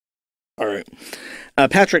All right.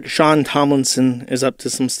 Patrick Sean Tomlinson is up to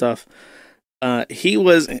some stuff. He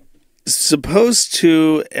was supposed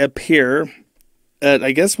to appear at,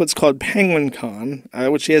 I guess, what's called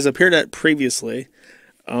Penguincon, which he has appeared at previously,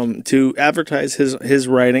 to advertise his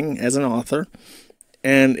writing as an author.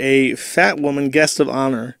 And a fat woman guest of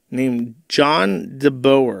honor named John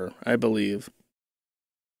DeBoer, I believe.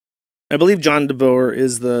 I believe John DeBoer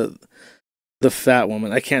is the fat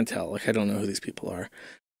woman. I can't tell. Like, I don't know who these people are.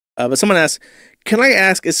 But someone asked, "Can I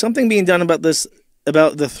ask, is something being done about this,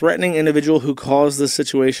 about the threatening individual who caused this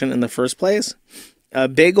situation in the first place?"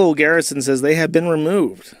 Bagel Garrison says they have been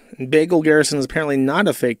removed. Bagel Garrison is apparently not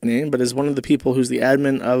a fake name, but is one of the people who's the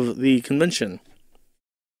admin of the convention.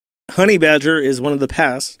 Honey Badger is one of the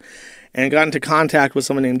past and got into contact with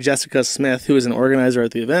someone named Jessica Smith, who is an organizer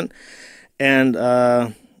at the event. And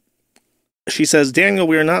she says, "Daniel,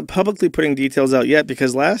 we are not publicly putting details out yet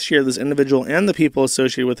because last year this individual and the people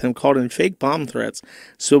associated with him called in fake bomb threats,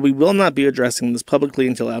 so we will not be addressing this publicly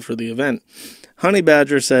until after the event." Honey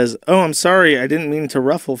Badger says, "Oh, I'm sorry, I didn't mean to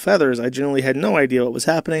ruffle feathers. I genuinely had no idea what was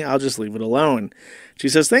happening. I'll just leave it alone." She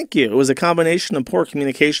says, "Thank you. It was a combination of poor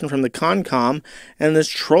communication from the Concom, and this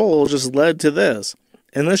troll just led to this.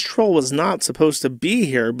 And this troll was not supposed to be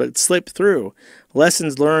here, but slipped through.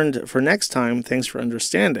 Lessons learned for next time. Thanks for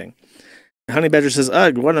understanding." Honey Badger says,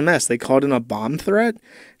 "Ugh, what a mess. They called in a bomb threat?"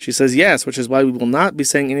 She says, "Yes, which is why we will not be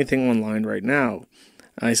saying anything online right now."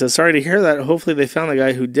 He says, "Sorry to hear that. Hopefully they found the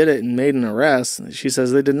guy who did it and made an arrest." She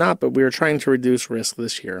says, "They did not, but we are trying to reduce risk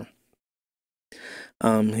this year."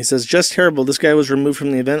 He says, "Just terrible. This guy was removed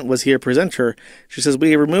from the event. Was he a presenter?" She says,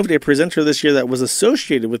 "We removed a presenter this year that was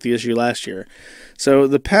associated with the issue last year." So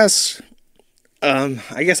the past,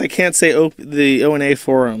 I guess I can't say the O&A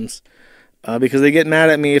forums, because they get mad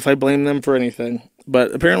at me if I blame them for anything.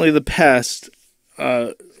 But apparently the pest,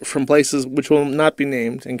 from places which will not be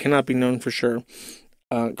named and cannot be known for sure,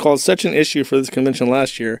 caused such an issue for this convention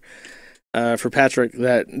last year, for Patrick,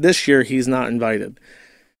 that this year he's not invited.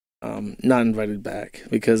 Not invited back.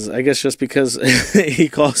 Because, I guess just because he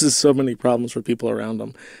causes so many problems for people around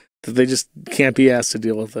him, that they just can't be asked to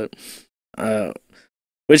deal with it.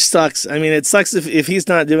 Which sucks. I mean, it sucks if he's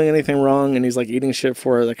not doing anything wrong and he's like eating shit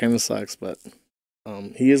for it. That kind of sucks. But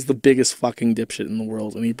he is the biggest fucking dipshit in the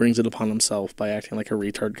world, and he brings it upon himself by acting like a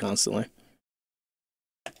retard constantly.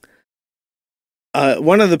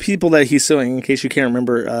 One of the people that he's suing, in case you can't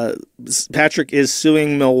remember, Patrick is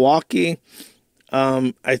suing Milwaukee.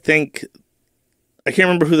 I think, I can't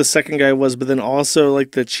remember who the second guy was, but then also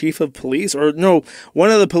like the chief of police, or no,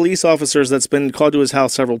 one of the police officers that's been called to his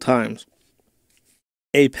house several times.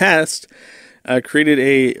 A pest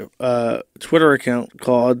created a Twitter account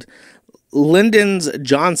called Lyndon's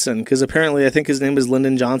Johnson, because apparently I think his name is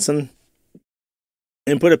Lyndon Johnson,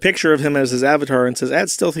 and put a picture of him as his avatar and says, "At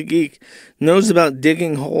Stealthy Geek knows about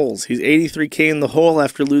digging holes. He's 83K in the hole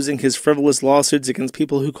after losing his frivolous lawsuits against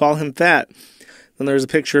people who call him fat." Then there's a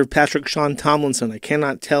picture of Patrick Sean Tomlinson. I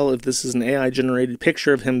cannot tell if this is an AI-generated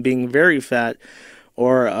picture of him being very fat,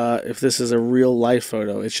 or if this is a real-life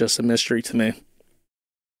photo. It's just a mystery to me.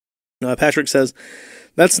 Patrick says,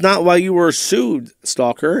 "That's not why you were sued,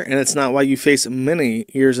 stalker, and it's not why you face many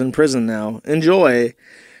years in prison now. Enjoy."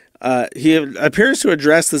 He appears to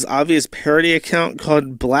address this obvious parody account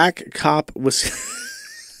called Black Cop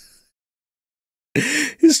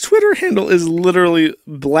His Twitter handle is literally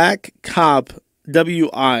Black Cop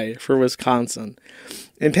WI for Wisconsin.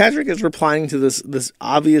 And Patrick is replying to this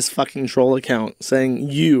obvious fucking troll account saying,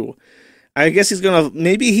 "You." I guess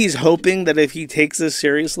maybe he's hoping that if he takes this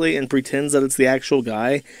seriously and pretends that it's the actual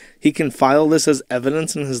guy, he can file this as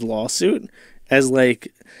evidence in his lawsuit as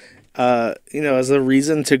like, as a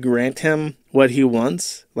reason to grant him what he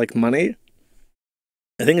wants, like money.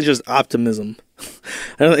 I think it's just optimism.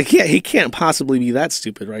 He can't possibly be that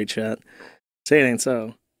stupid, right, chat? Say it ain't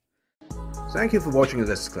so. Thank you for watching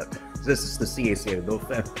this clip. This is the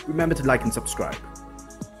CACA. Remember to like and subscribe.